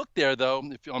if you look there, though,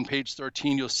 if on page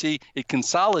 13, you'll see it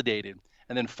consolidated.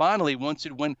 And then finally, once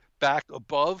it went back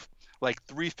above, like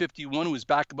 351, it was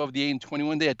back above the 8 and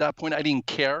 21 day. At that point, I didn't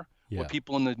care what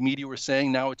people in the media were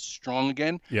saying. Now it's strong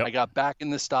again. I got back in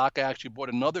the stock. I actually bought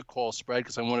another call spread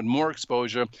because I wanted more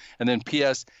exposure. And then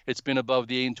PS, it's been above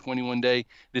the 8 and 21 day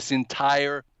this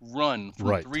entire run from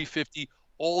 350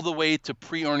 all the way to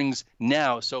pre-earnings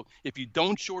now. So if you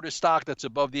don't short a stock that's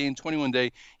above the 8 and 21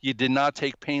 day, you did not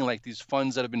take pain like these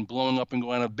funds that have been blowing up and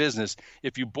going out of business.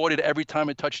 If you bought it every time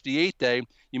it touched the 8 day,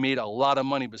 you made a lot of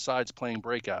money besides playing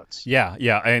breakouts. Yeah.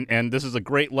 And this is a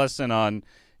great lesson on,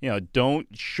 don't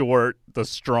short the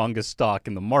strongest stock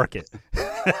in the market.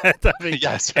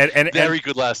 Yes, very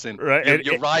good lesson. Right,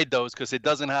 you ride those because it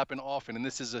doesn't happen often, and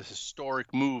this is a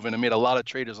historic move, and it made a lot of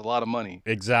traders a lot of money.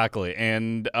 Exactly,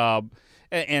 and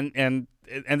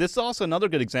this is also another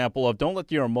good example of don't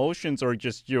let your emotions or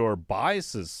just your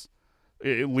biases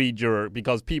lead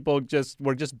because people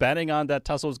were just betting on that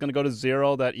Tesla was going to go to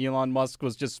zero, that Elon Musk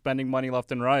was just spending money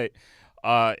left and right,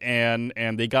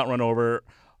 and they got run over.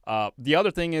 The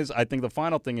other thing is, I think the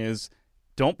final thing is,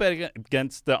 don't bet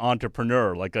against the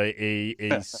entrepreneur, like a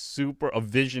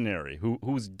visionary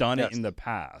who's done it in the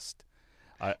past.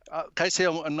 Can I say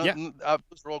another?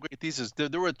 Those were all great theses.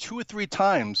 There were 2 or 3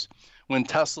 times when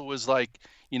Tesla was like,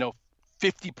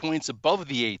 50 points above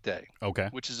the 8 day. Okay.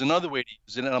 Which is another way to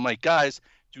use it. And I'm like, guys,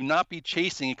 do not be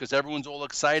chasing it because everyone's all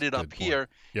excited up here,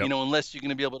 unless you're going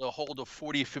to be able to hold a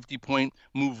 40, 50 point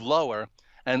move lower.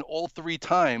 And all 3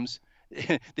 times,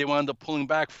 they wound up pulling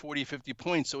back 40, 50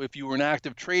 points. So if you were an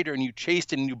active trader and you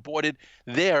chased it and you bought it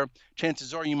there,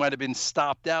 chances are you might have been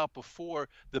stopped out before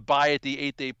the buy at the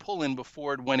 8 day pull in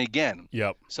before it went again.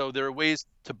 Yep. So there are ways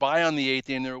to buy on the 8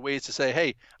 day, and there are ways to say,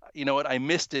 hey, you know what, I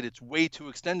missed it. It's way too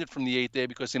extended from the 8 day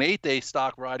because an 8 day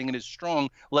stock riding it is strong,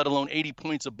 let alone 80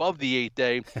 points above the 8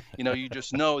 day. You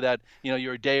just know that,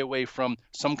 you're a day away from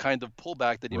some kind of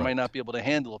pullback that you might not be able to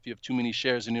handle if you have too many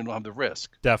shares and you don't have the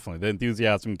risk. Definitely. The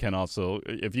enthusiasm can also,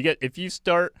 if you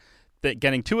start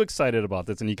getting too excited about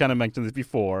this, and you kind of mentioned this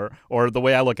before, or the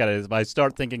way I look at it is if I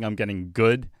start thinking I'm getting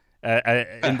good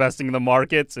investing in the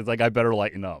markets, it's like I better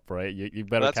lighten up, right? You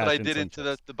better. That's what I did into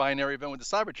the binary event with the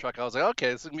Cybertruck. I was like, okay,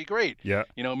 this is gonna be great. Yeah.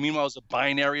 Meanwhile, it was a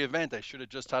binary event. I should have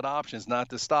just had options, not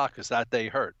the stock, because that day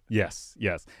hurt. Yes.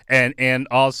 And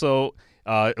also,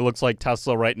 it looks like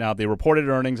Tesla right now, they reported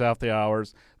earnings after the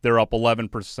hours. They're up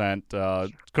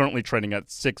 11%. Currently trading at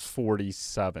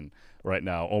 647 right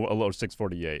now, or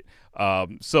 648.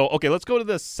 So okay, let's go to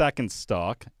the second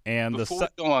stock. And before we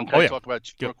go on, can I talk about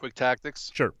 2 more quick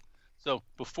tactics? Sure. So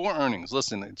before earnings,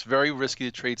 listen, it's very risky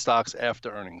to trade stocks after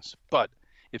earnings. But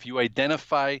if you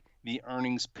identify the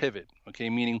earnings pivot, okay,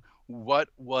 meaning what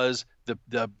was the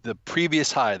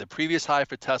previous high? The previous high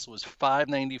for Tesla was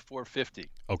 594.50.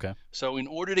 Okay. So in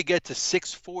order to get to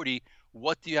 640,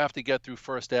 what do you have to get through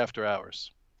first after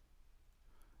hours?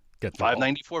 Get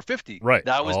 594.50. Right.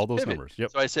 That was all the those pivot. numbers.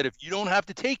 Yep. So I said, if you don't have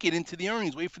to take it into the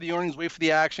earnings, wait for the earnings, wait for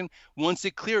the action. Once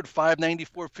it cleared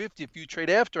 594.50, if you trade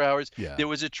after hours, there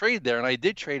was a trade there, and I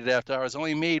did trade it after hours. I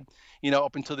only made,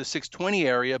 up until the 620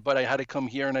 area, but I had to come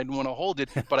here and I didn't want to hold it.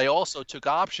 But I also took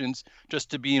options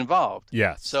just to be involved.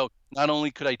 Yes. So not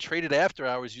only could I trade it after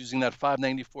hours using that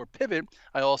 594 pivot,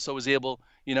 I also was able,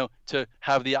 to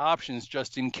have the options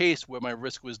just in case where my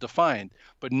risk was defined.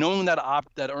 But knowing that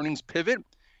that earnings pivot,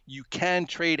 you can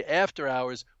trade after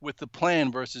hours with the plan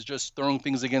versus just throwing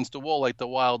things against the wall like the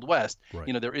Wild West.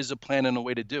 Right. There is a plan and a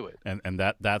way to do it. And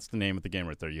that's the name of the game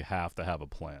right there. You have to have a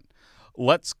plan.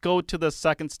 Let's go to the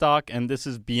second stock, and this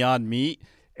is Beyond Meat,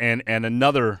 and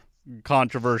another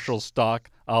controversial stock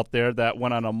out there that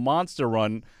went on a monster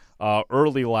run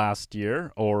early last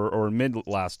year or mid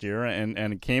last year, and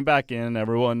it came back in.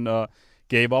 Everyone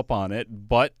gave up on it,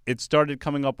 but it started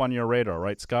coming up on your radar,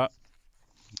 right, Scott?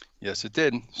 Yes, it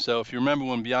did. So if you remember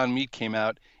when Beyond Meat came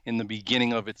out in the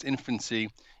beginning of its infancy,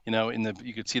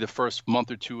 you could see the first month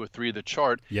or 2 or 3 of the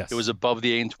chart. Yes. It was above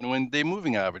the 8 and 21-day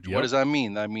moving average. Yep. What does that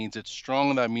mean? That means it's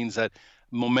strong. That means that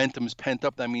momentum is pent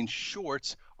up. That means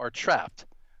shorts are trapped.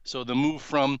 So the move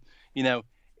from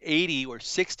 80 or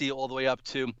 60 all the way up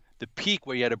to the peak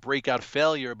where you had a breakout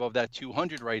failure above that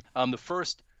 200, right? The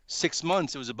first 6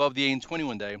 months, it was above the 8 and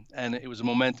 21 day, and it was a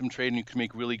momentum trade, and you could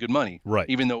make really good money, Right.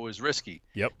 even though it was risky.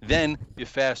 Yep. Then you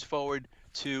fast forward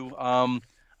to,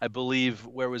 I believe,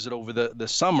 where was it, over the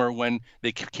summer, when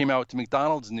they came out with the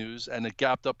McDonald's news, and it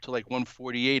gapped up to like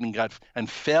 148 and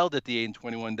failed at the 8 and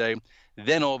 21 day.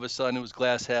 Then all of a sudden it was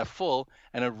glass half full,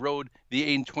 and it rode the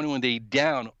 8 and 21 day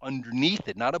down underneath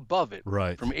it, not above it.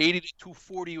 Right. From 80 to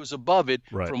 240, it was above it.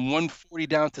 Right. From 140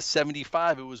 down to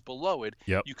 75, it was below it.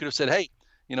 Yep. You could have said, hey,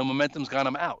 momentum's got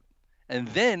them out. And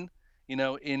then, in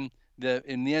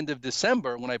the end of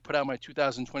December, when I put out my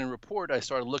 2020 report, I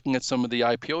started looking at some of the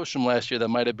IPOs from last year that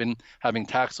might have been having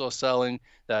tax loss selling,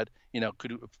 that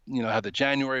could have the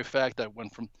January effect that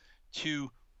went from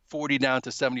 240 down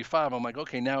to 75. I'm like,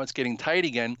 okay, now it's getting tight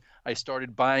again. I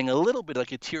started buying a little bit,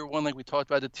 like a tier 1, like we talked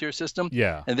about the tier system.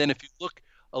 Yeah. And then if you look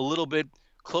a little bit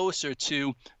closer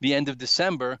to the end of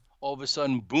December, all of a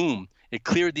sudden, boom, it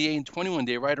cleared the 8 and 21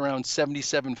 day right around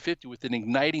 77.50 with an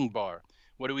igniting bar.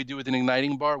 What do we do with an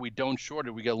igniting bar? We don't short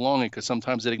it. We get long it because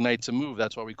sometimes it ignites a move.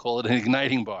 That's why we call it an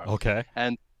igniting bar. Okay.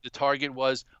 And the target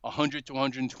was 100 to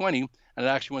 120, and it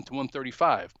actually went to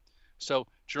 135. So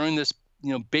during this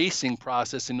basing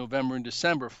process in November and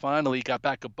December, finally got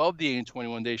back above the 8 and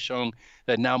 21 day, showing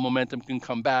that now momentum can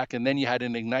come back. And then you had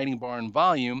an igniting bar in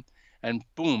volume, and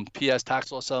boom, PS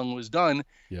tax loss selling was done,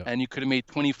 and you could have made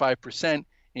 25%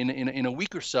 in a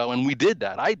week or so. And we did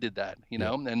that. I did that,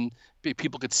 and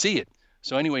people could see it.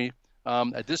 So anyway,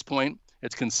 at this point,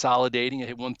 it's consolidating. It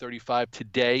hit 135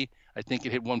 today. I think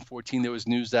it hit 114. There was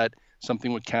news that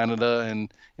something with Canada,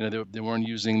 and they weren't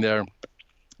using their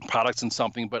products in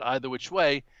something. But either which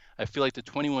way, I feel like the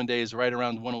 21 day is right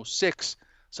around 106.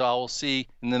 So I will see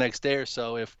in the next day or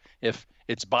so if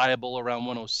it's buyable around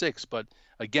 106. But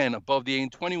again, above the 8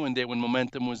 and 21 day, when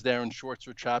momentum was there and shorts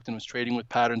were trapped and was trading with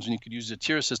patterns, and you could use the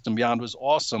tier system, Beyond was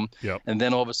awesome. Yep. And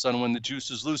then all of a sudden, when the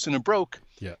juice is loose and it broke,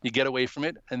 you get away from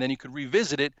it, and then you could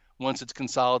revisit it once it's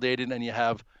consolidated and you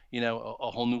have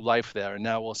a whole new life there. And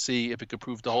now we'll see if it could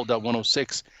prove to hold that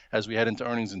 106 as we head into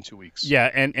earnings in 2 weeks.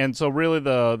 Yeah, and so really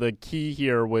the key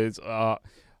here was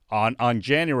on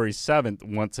January 7th,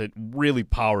 once it really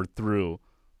powered through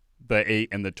the 8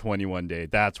 and the 21 day,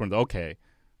 that's when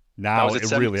now that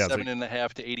was at it really has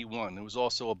 77.5 to 81. It was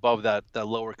also above that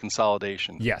lower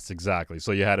consolidation. Yes, exactly.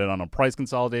 So you had it on a price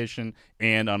consolidation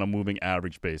and on a moving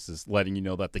average basis, letting you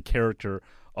know that the character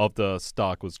of the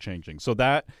stock was changing. So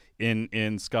that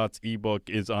in Scott's ebook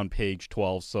is on page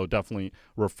 12. So definitely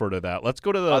refer to that. Let's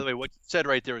go to By the way, what you said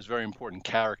right there is very important.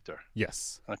 Character.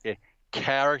 Yes. Okay.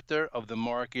 Character of the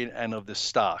market and of the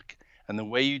stock. And the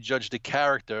way you judge the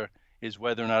character is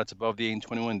whether or not it's above the 8 and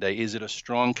 21 day. Is it a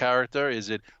strong character? Is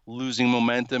it losing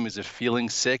momentum? Is it feeling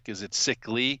sick? Is it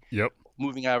sickly? Yep.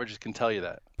 Moving averages can tell you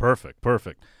that. Perfect.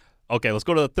 Okay, let's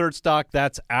go to the third stock.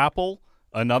 That's Apple,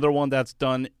 another one that's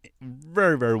done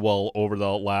very, very well over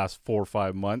the last 4 or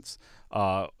 5 months.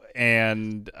 4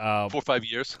 or 5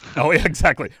 years. Oh, yeah,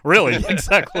 exactly. Really,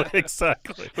 exactly.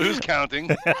 Who's counting?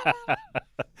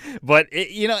 But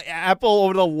Apple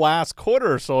over the last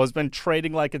quarter or so has been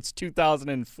trading like it's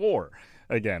 2004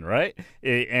 again, right?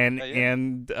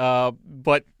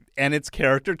 But its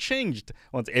character changed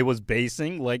once it was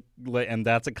basing, and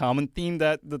that's a common theme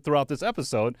that throughout this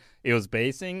episode. It was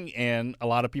basing, and a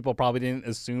lot of people probably didn't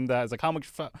assume that. It's like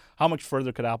how much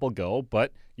further could Apple go?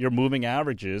 But your moving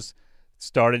averages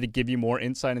started to give you more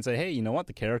insight and say, hey, you know what?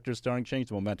 The character's starting to change.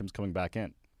 The momentum's coming back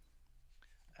in.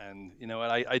 And you know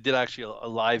what? I did actually a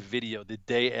live video the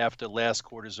day after last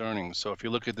quarter's earnings. So if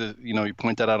you look at you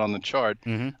point that out on the chart,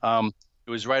 it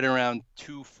was right around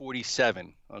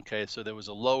 247. Okay, so there was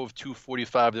a low of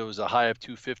 245. There was a high of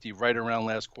 250 right around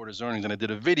last quarter's earnings. And I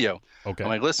did a video. Okay. I'm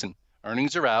like, listen,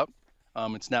 earnings are out.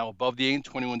 It's now above the 8 and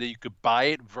 21 day. You could buy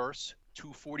it versus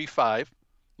 245.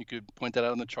 You could point that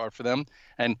out on the chart for them.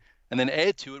 And then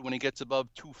add to it when it gets above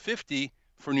 250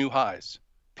 for new highs.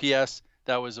 P.S.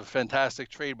 That was a fantastic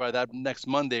trade. By that next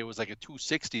Monday, it was like a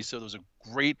 260. So there was a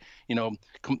great,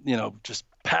 just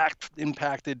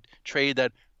impacted trade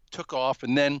that took off.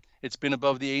 And then it's been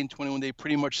above the 8 and 21 day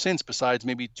pretty much since, besides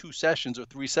maybe 2 sessions or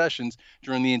 3 sessions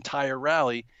during the entire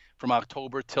rally from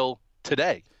October till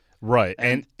today. Right.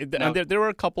 And there were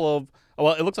a couple of,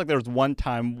 it looks like there was one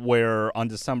time where on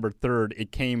December 3rd,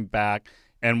 it came back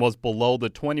and was below the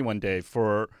 21 day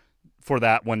for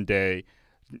that one day.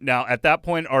 Now, at that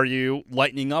point, are you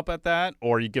lightening up at that,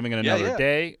 or are you giving it another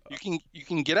day? You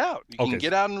can get out. You can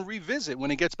get out and revisit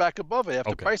when it gets back above it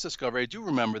after price discovery. I do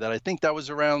remember that. I think that was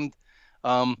around.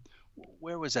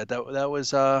 Where was that?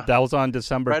 That was on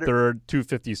December 3rd,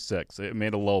 256. It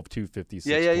made a low of 256.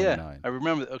 Yeah. I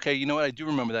remember. Okay, you know what? I do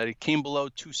remember that. It came below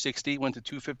 260, went to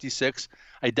 256.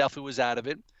 I definitely was out of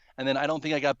it. and then I don't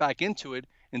think I got back into it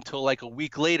until like a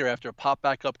week later after it popped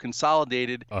back up,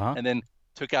 consolidated, and then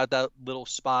took out that little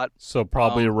spot. So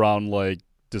probably around like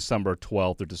December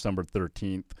 12th or December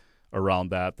 13th. Around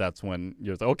that's when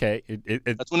you're like, okay.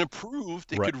 That's when it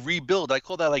proved it could rebuild. I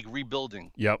call that like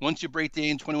rebuilding. Yep. Once you break the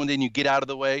AIM-21 day and you get out of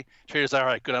the way, traders are all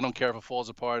right, good. I don't care if it falls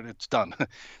apart. It's done.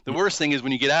 The worst thing is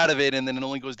when you get out of it and then it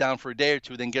only goes down for a day or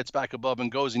two, then gets back above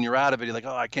and goes and you're out of it. You're like,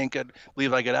 oh, I can't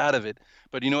believe I get out of it.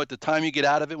 But you know, at the time you get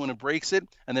out of it, when it breaks it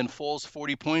and then falls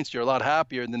 40 points, you're a lot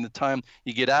happier than the time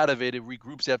you get out of it. It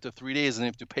regroups after 3 days and you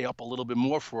have to pay up a little bit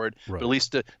more for it. Right. But at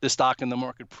least the stock in the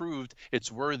market proved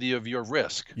it's worthy of your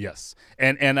risk. Yes.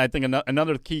 And I think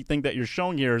another key thing that you're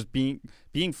showing here is being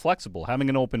flexible, having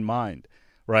an open mind,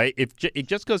 right? If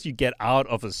just because you get out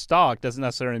of a stock doesn't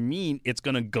necessarily mean it's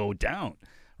going to go down,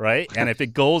 right? And if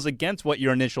it goes against what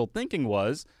your initial thinking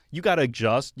was, you got to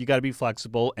adjust, you got to be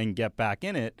flexible and get back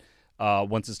in it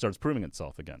once it starts proving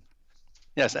itself again.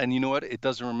 Yes, and you know what? It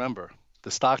doesn't remember. The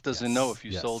stock doesn't know if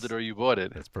you sold it or you bought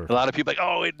it. That's perfect. A lot of people are like,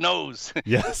 oh, it knows.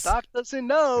 Yes. The stock doesn't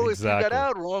know if you got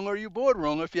out wrong or you bought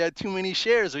wrong, or if you had too many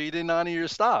shares or you didn't honor your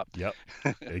stop. Yep,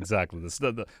 exactly.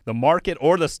 The market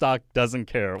or the stock doesn't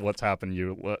care what's happened to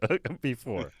you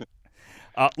before.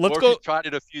 Let's go. If you tried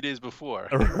it a few days before.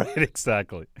 Right,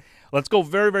 exactly. Let's go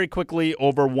very, very quickly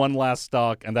over one last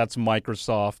stock, and that's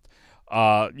Microsoft.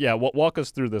 Walk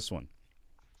us through this one.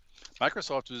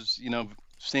 Microsoft was,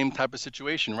 same type of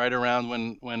situation right around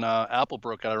when Apple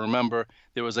broke out. I remember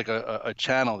there was like a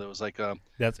channel. There was like a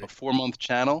 4-month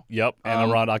channel. Yep,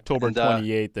 and around October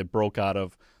 28th, it broke out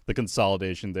of the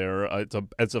consolidation there.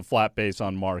 It's a flat base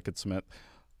on MarketSmith.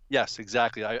 Yes,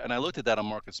 exactly. I looked at that on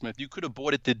MarketSmith. You could have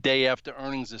bought it the day after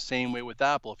earnings the same way with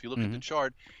Apple. If you look at the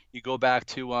chart, you go back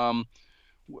to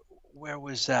where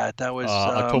was that? That was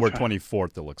October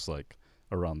 24th, it looks like,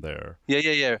 around there.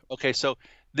 Yeah. Okay, so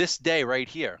this day right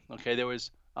here, okay, there was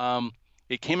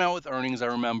it came out with earnings, I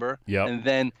remember. Yep. And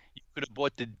then you could have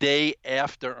bought the day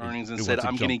after earnings and said,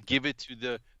 I'm going to give it to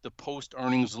the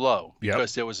post-earnings low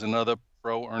because there was another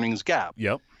pro-earnings gap.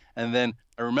 Yep. And then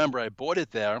I remember I bought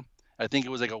it there. I think it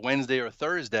was like a Wednesday or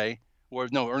Thursday. Or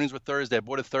no, earnings were Thursday. I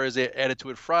bought it Thursday, added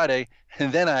to it Friday,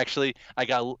 and then I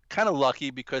got kind of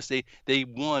lucky because they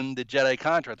won the Jedi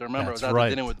contract. I remember I was out to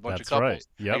dinner with a bunch of couples. Right.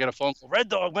 Yep. I got a phone call. Red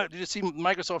Dog, did you see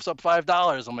Microsoft's up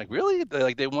 $5? I'm like, really?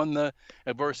 They won the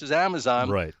versus Amazon.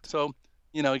 Right. So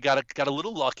got a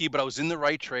little lucky, but I was in the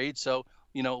right trade. So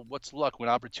what's luck? When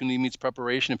opportunity meets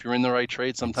preparation, if you're in the right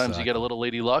trade, sometimes you get a little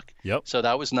lady luck. Yep. So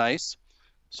that was nice.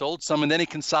 Sold some, and then it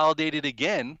consolidated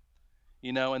again.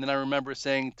 And then I remember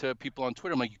saying to people on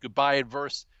Twitter, I'm like, you could buy it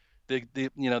versus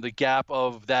the gap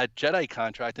of that Jedi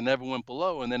contract, and never went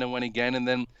below. And then it went again. And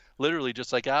then literally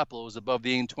just like Apple, it was above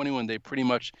the AIM-21 day pretty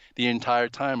much the entire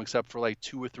time, except for like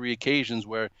 2 or 3 occasions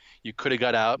where you could have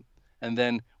got out and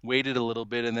then waited a little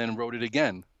bit and then wrote it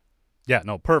again. Yeah,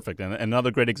 no, perfect. And another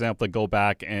great example to go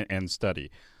back and study.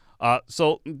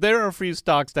 So there are a few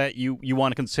stocks that you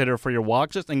want to consider for your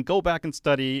watch list, and go back and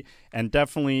study, and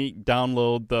definitely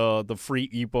download the free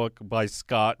ebook by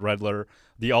Scott Redler,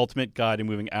 The Ultimate Guide to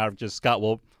Moving Averages. Scott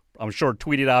will, I'm sure,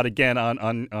 tweet it out again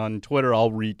on Twitter. I'll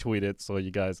retweet it, so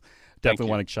you guys definitely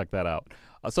want to check that out.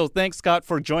 So thanks, Scott,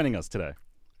 for joining us today.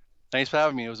 Thanks for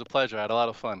having me. It was a pleasure. I had a lot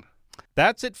of fun.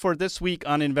 That's it for this week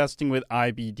on Investing with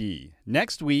IBD.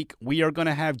 Next week, we are going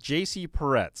to have JC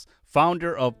Peretz,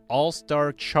 founder of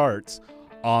All-Star Charts,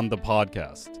 on the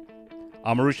podcast.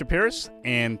 I'm Marusha Pierce,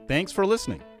 and thanks for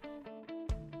listening.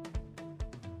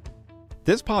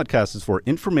 This podcast is for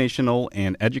informational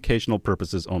and educational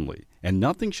purposes only, and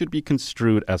nothing should be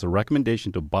construed as a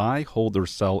recommendation to buy, hold, or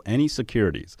sell any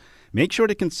securities. Make sure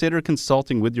to consider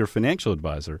consulting with your financial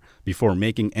advisor before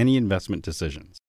making any investment decisions.